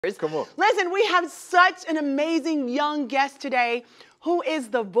Come on. Listen, we have such an amazing young guest today who is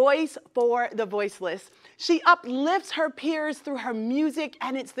the voice for the voiceless. She uplifts her peers through her music,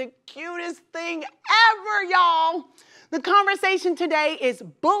 and it's the cutest thing ever, y'all. The conversation today is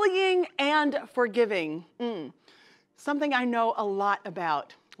bullying and forgiving. Something I know a lot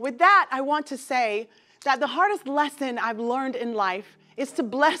about. With that, I want to say that the hardest lesson I've learned in life is to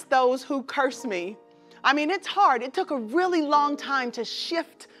bless those who curse me. I mean, it's hard. It took a really long time to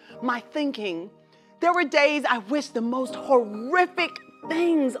shift my thinking. There were days I wished the most horrific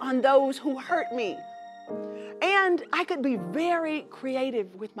things on those who hurt me. And I could be very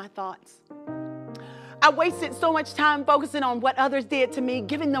creative with my thoughts. I wasted so much time focusing on what others did to me,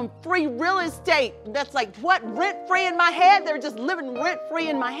 giving them free real estate. That's like, what, rent-free in my head? They're just living rent-free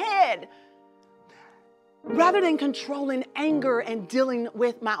in my head. Rather than controlling anger and dealing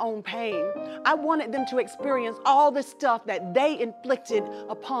with my own pain, I wanted them to experience all the stuff that they inflicted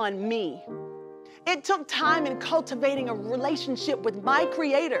upon me. It took time in cultivating a relationship with my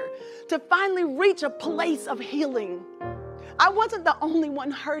Creator to finally reach a place of healing. I wasn't the only one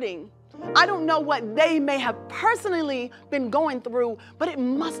hurting. I don't know what they may have personally been going through, but it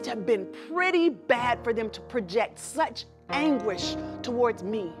must have been pretty bad for them to project such anguish towards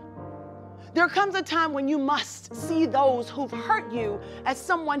me. There comes a time when you must see those who've hurt you as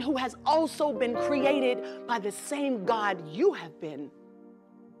someone who has also been created by the same God you have been.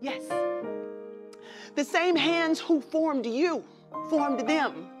 Yes. The same hands who formed you formed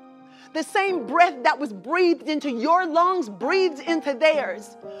them. The same breath that was breathed into your lungs breathes into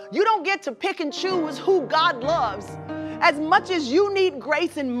theirs. You don't get to pick and choose who God loves. As much as you need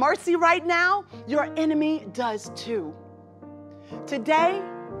grace and mercy right now, your enemy does too. Today,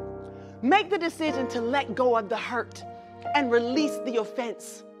 make the decision to let go of the hurt and release the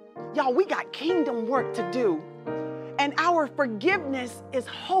offense. Y'all, we got kingdom work to do, and our forgiveness is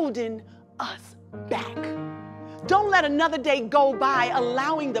holding us back. Don't let another day go by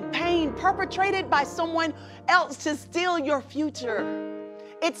allowing the pain perpetrated by someone else to steal your future.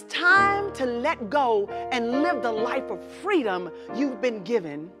 It's time to let go and live the life of freedom you've been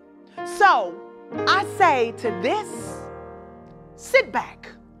given. So I say to this, sit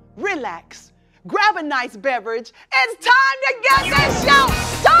back, relax, grab a nice beverage. It's time to get this show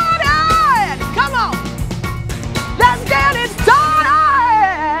started. Come on, let's get it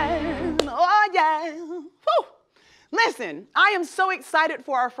started. Oh yeah. Whew. Listen, I am so excited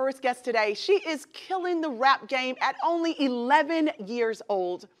for our first guest today. She is killing the rap game at only 11 years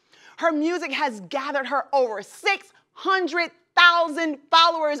old. Her music has gathered her over 600,000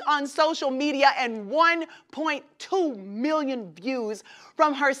 followers on social media and 1.2 million views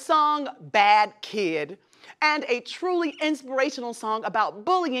from her song Bad Kid, and a truly inspirational song about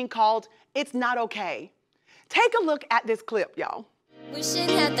bullying called It's Not Okay. Take a look at this clip, y'all. We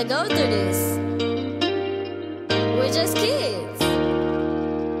shouldn't have to go through this. We're just kids.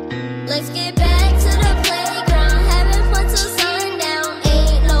 Let's get back to the playground, having fun till sundown.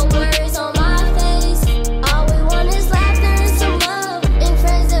 Ain't no worries on my face. All we want is laughter and some love, and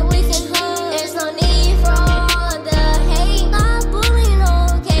friends that we can hug. There's no need for all the hate. Not bullying,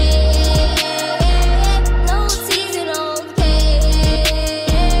 okay. No teasing, okay.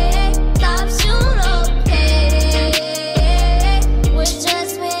 Stop shooting, okay. We're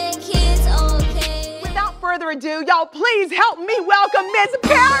just being kids, okay. Without further ado, y'all please help me welcome Miss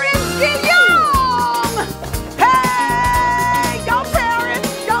Paris Gilliam. Hey, go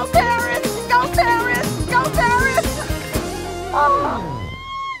Paris, go Paris, go Paris, go Paris. Oh,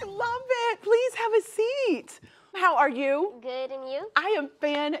 I love it. Please have a seat. How are you? Good, and you? I am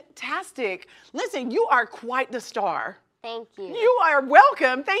fantastic. Listen, you are quite the star. Thank you. You are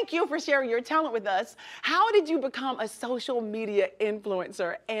welcome. Thank you for sharing your talent with us. How did you become a social media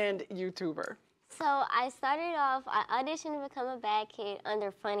influencer and YouTuber? So I started off, I auditioned to become a bad kid under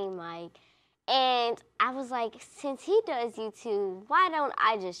Funny Mike. And I was like, since he does YouTube, why don't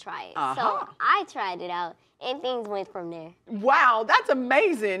I just try it? So I tried it out, and things went from there. Wow, that's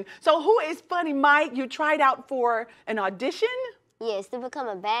amazing. So who is Funny Mike? You tried out for an audition? Yes, to become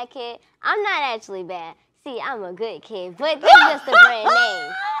a bad kid. I'm not actually bad. See, I'm a good kid, but that's just a brand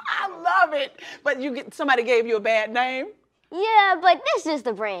name. I love it. But somebody gave you a bad name? Yeah, but that's just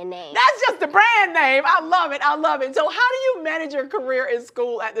a brand name. That's just a brand name. I love it. I love it. So how do you manage your career in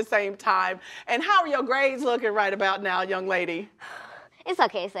school at the same time? And how are your grades looking right about now, young lady? It's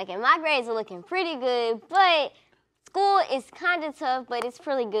okay, second. My grades are looking pretty good, but school is kind of tough, but it's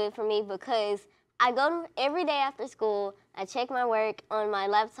pretty good for me because I go every day after school. I check my work on my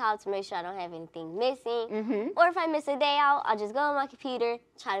laptop to make sure I don't have anything missing. Or if I miss a day out, I'll just go on my computer,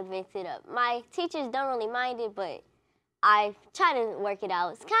 try to fix it up. My teachers don't really mind it, but I try to work it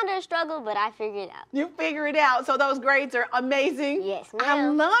out. It's kind of a struggle, but I figure it out. You figure it out. So those grades are amazing. Yes, I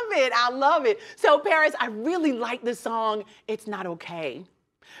ma'am. love it. I love it. So Paris, I really like the song, It's Not Okay,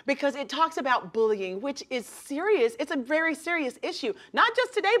 because it talks about bullying, which is serious. It's a very serious issue. Not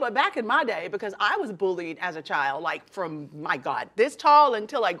just today, but back in my day, because I was bullied as a child, like from, my God, this tall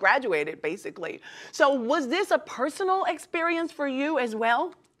until I graduated, basically. So was this a personal experience for you as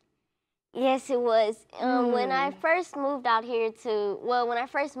well? Yes, it was. When I first moved out here when I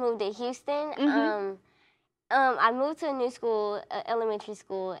first moved to Houston, I moved to a new school, elementary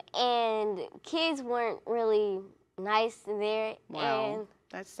school, and kids weren't really nice there. Wow,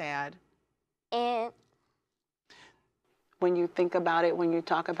 that's sad. And when you think about it, when you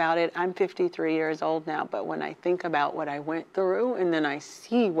talk about it, I'm 53 years old now, but when I think about what I went through and then I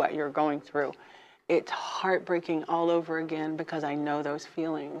see what you're going through, it's heartbreaking all over again because I know those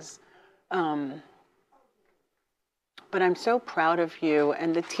feelings. But I'm so proud of you,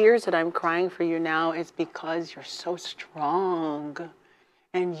 and the tears that I'm crying for you now is because you're so strong,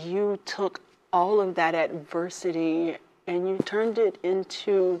 and you took all of that adversity and you turned it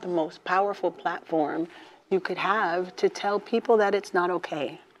into the most powerful platform you could have to tell people that it's not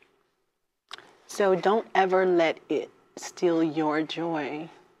okay. So don't ever let it steal your joy.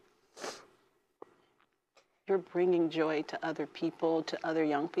 You're bringing joy to other people, to other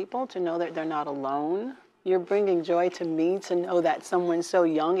young people, to know that they're not alone. You're bringing joy to me to know that someone so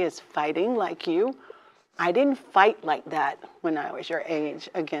young is fighting like you. I didn't fight like that when I was your age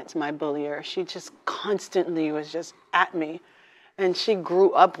against my bullier. She just constantly was just at me. And she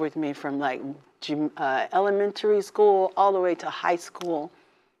grew up with me from like elementary school all the way to high school.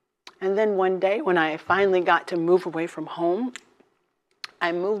 And then one day when I finally got to move away from home,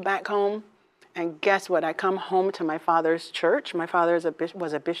 I moved back home. And guess what? I come home to my father's church. My father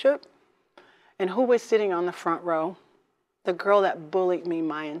was a bishop. And who was sitting on the front row? The girl that bullied me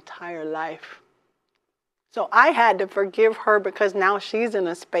my entire life. So I had to forgive her because now she's in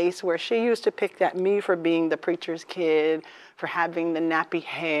a space where she used to pick at me for being the preacher's kid, for having the nappy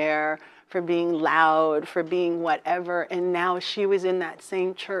hair, for being loud, for being whatever. And now she was in that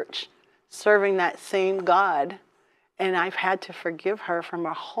same church, serving that same God. And I've had to forgive her from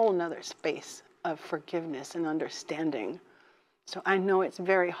a whole nother space of forgiveness and understanding. So I know it's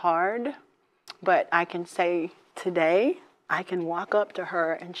very hard, but I can say today, I can walk up to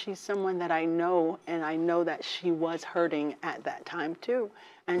her and she's someone that I know, and I know that she was hurting at that time too.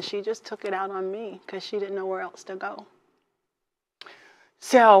 And she just took it out on me because she didn't know where else to go.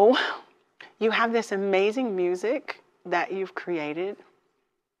 So you have this amazing music that you've created.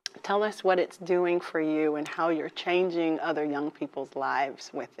 Tell us what it's doing for you and how you're changing other young people's lives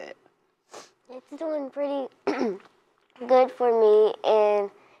with it. it's doing pretty good for me,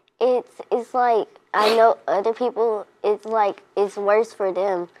 and it's like I know other people, it's like it's worse for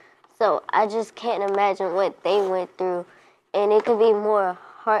them. So I just can't imagine what they went through, and it could be more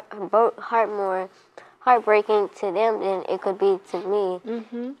heartbreaking to them than it could be to me.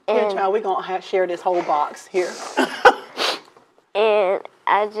 Mm-hmm. Here, child, we're gonna share this whole box here. And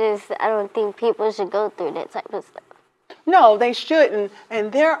I don't think people should go through that type of stuff. No, they shouldn't.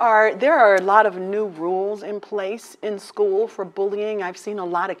 And there are a lot of new rules in place in school for bullying. I've seen a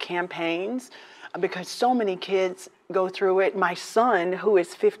lot of campaigns because so many kids go through it. My son, who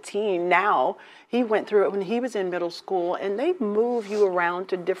is 15 now, he went through it when he was in middle school, and they move you around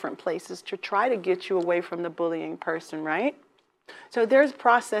to different places to try to get you away from the bullying person, right? So there's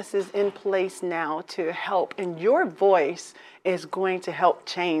processes in place now to help, and your voice is going to help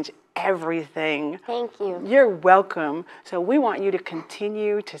change everything. Thank you. You're welcome. So we want you to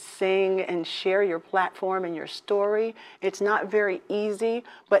continue to sing and share your platform and your story. It's not very easy,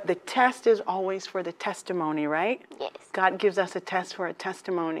 but the test is always for the testimony, right? Yes. God gives us a test for a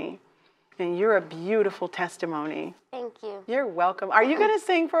testimony, and you're a beautiful testimony. Thank you. You're welcome. Are you going to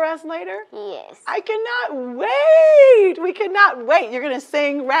sing for us later? Yes. I cannot wait. We cannot wait. You're going to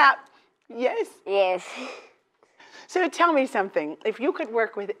sing, rap. Yes? Yes. So tell me something. If you could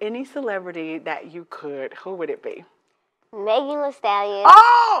work with any celebrity that you could, who would it be? Megan Thee Stallion.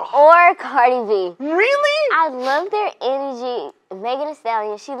 Oh! Or Cardi B. Really? I love their energy. Megan Thee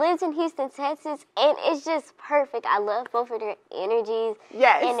Stallion, she lives in Houston, Texas, and it's just perfect. I love both of their energies.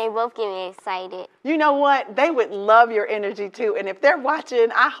 Yes. And they both get me excited. You know what? They would love your energy too. And if they're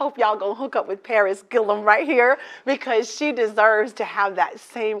watching, I hope y'all gonna hook up with Paris Gilliam right here, because she deserves to have that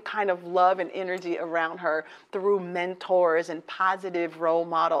same kind of love and energy around her through mentors and positive role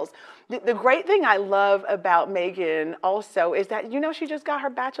models. The great thing I love about Megan also is that, you know, she just got her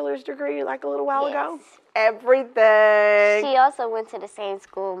bachelor's degree like a little while ago. everything. She also went to the same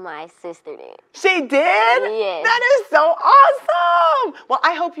school my sister did. She did? Yes. That is so awesome. Well,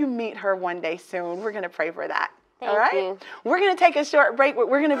 I hope you meet her one day soon. We're going to pray for that. Thank all right? you. We're going to take a short break, but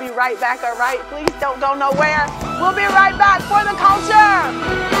we're going to be right back, all right? Please don't go nowhere. We'll be right back for the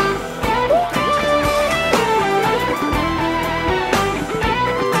culture.